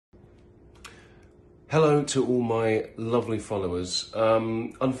Hello to all my lovely followers.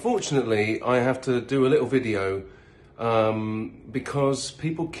 Unfortunately, I have to do a little video because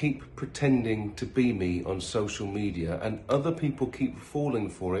people keep pretending to be me on social media and other people keep falling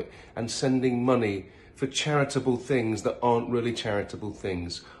for it and sending money for charitable things that aren't really charitable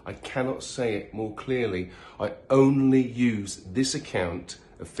things. I cannot say it more clearly. I only use this account,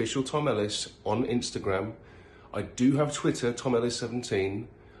 official Tom Ellis, on Instagram. I do have Twitter, Tom Ellis 17.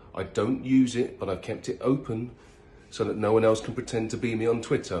 I don't use it, but I've kept it open so that no one else can pretend to be me on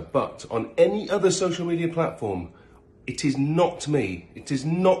Twitter. But on any other social media platform, it is not me. It is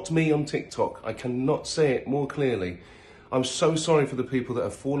not me on TikTok. I cannot say it more clearly. I'm so sorry for the people that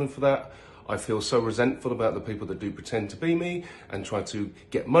have fallen for that. I feel so resentful about the people that do pretend to be me and try to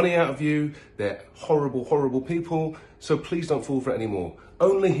get money out of you. They're horrible, horrible people. So please don't fall for it anymore.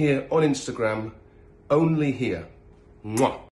 Only here on Instagram. Only here. Mwah.